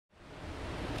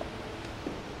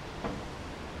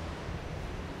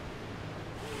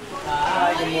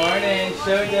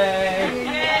show day!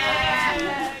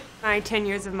 Yeah. My 10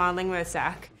 years of modeling with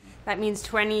Zac. That means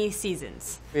 20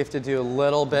 seasons. We have to do a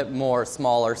little bit more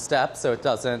smaller steps so it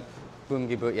doesn't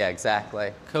boom-gi-boot. Yeah,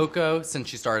 exactly. Coco, since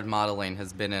she started modeling,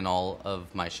 has been in all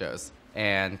of my shows.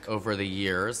 And over the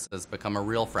years, has become a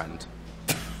real friend.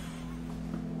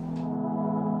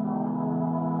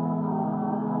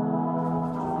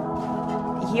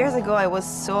 Years ago, I was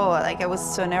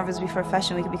so nervous before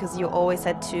Fashion Week because you always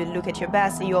had to look at your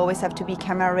best, you always have to be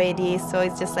camera ready, so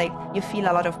it's just like you feel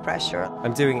a lot of pressure.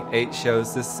 I'm doing 8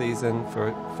 shows this season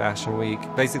for Fashion Week.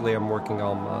 Basically, I'm working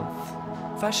all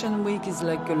month. Fashion Week is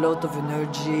like a lot of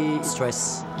energy,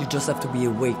 stress. You just have to be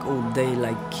awake all day,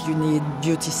 like you need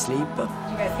beauty sleep. Did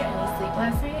you guys get any sleep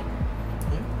last night?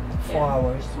 4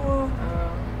 hours.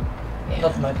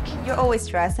 Not much. You're always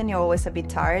stressed and you're always a bit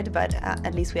tired, but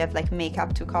at least we have like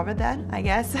makeup to cover that, I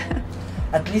guess.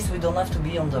 At least we don't have to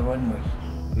be on the runway.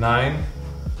 9,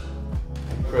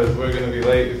 because we're going to be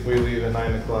late if we leave at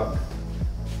 9 o'clock.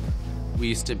 We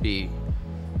used to be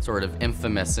sort of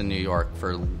infamous in New York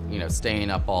for, you know,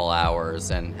 staying up all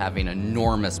hours and having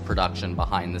enormous production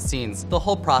behind the scenes. The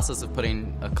whole process of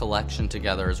putting a collection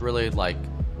together is really like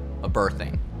a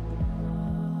birthing.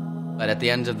 But at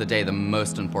the end of the day, the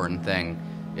most important thing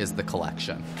is the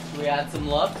collection. Should we add some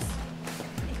looks?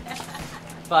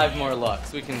 5 more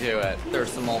looks, we can do it.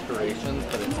 There's some alterations,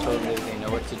 but it's totally, they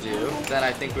know what to do. Then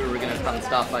I think we were gonna come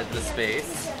stop by the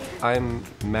space. I'm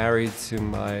married to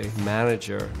my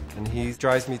manager, and he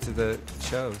drives me to the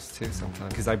shows too sometimes,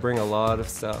 because I bring a lot of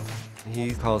stuff.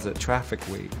 He calls it traffic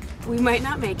week. We might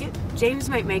not make it. James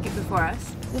might make it before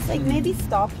us. Just like maybe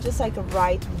stop just like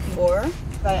right before.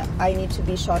 I need to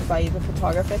be shot by the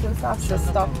photographer and stuff, so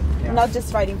stop. Not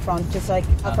just right in front, just like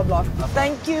half a block.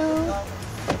 Thank you.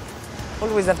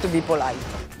 Always have to be polite.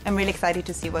 I'm really excited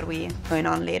to see what we going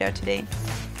on later today.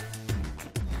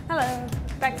 Hello.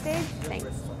 Backstage? Thanks.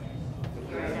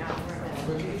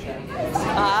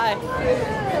 Hi.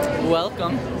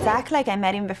 Welcome. Zac, like I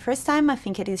met him the first time, I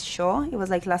think at his show. It was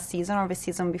like last season or the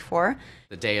season before.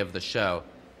 The day of the show,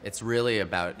 it's really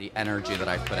about the energy that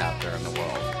I put out there in the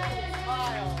world.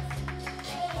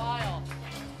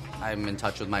 I'm in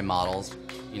touch with my models.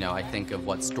 You know, I think of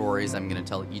what stories I'm going to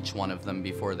tell each one of them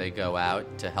before they go out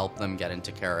to help them get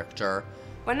into character.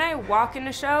 When I walk in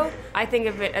a show, I think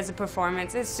of it as a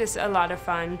performance. It's just a lot of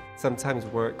fun. Sometimes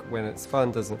work, when it's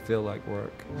fun, doesn't feel like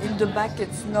work. In the back,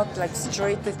 it's not like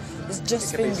straight, it's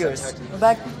just fingers.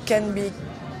 Back can be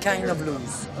kind of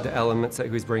loose. The elements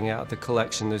that he's bringing out, the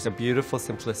collection, there's a beautiful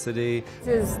simplicity.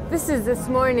 This is this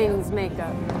morning's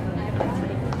makeup.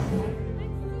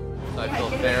 So I feel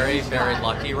very, very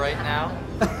lucky right now.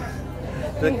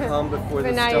 The calm before the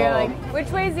storm. So now you're like, which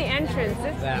way is the entrance?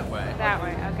 That way. That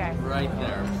way, okay. Right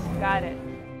there. Got it.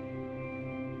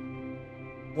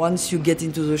 Once you get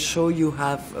into the show, you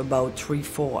have about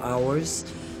 3-4 hours,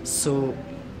 so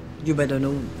you better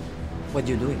know what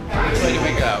you're doing. Which way do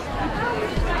we go?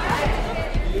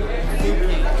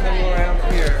 Come around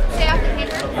here. Stay off the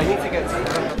paper. I need to get some.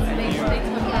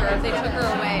 They took her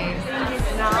away.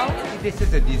 Now? This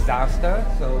is a disaster,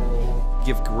 so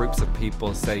give groups of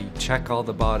people, say, check all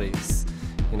the bodies,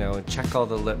 you know, and check all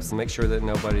the lips and make sure that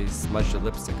nobody's smudged a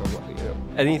lipstick or what, you know.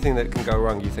 Anything that can go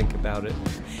wrong, you think about it.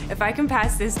 If I can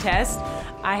pass this test,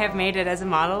 I have made it as a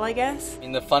model, I guess. I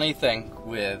mean, the funny thing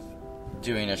with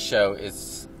doing a show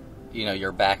is, you know,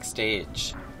 you're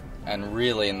backstage, and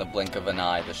really in the blink of an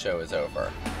eye, the show is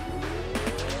over.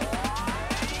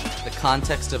 The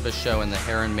context of a show and the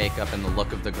hair and makeup and the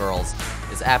look of the girls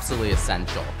is absolutely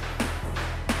essential.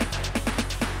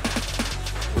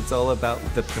 It's all about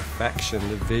the perfection,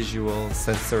 the visual,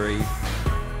 sensory.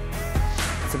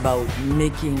 It's about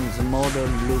making the model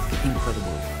look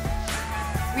incredible.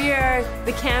 We are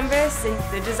the canvas, and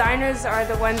the designers are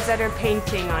the ones that are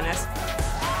painting on us.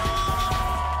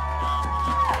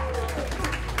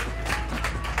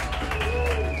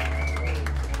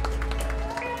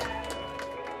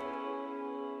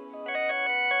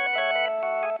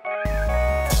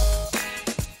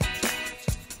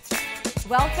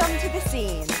 Welcome to the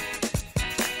scene.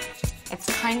 It's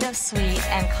kind of sweet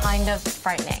and kind of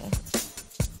frightening.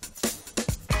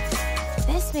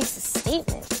 This makes a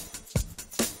statement.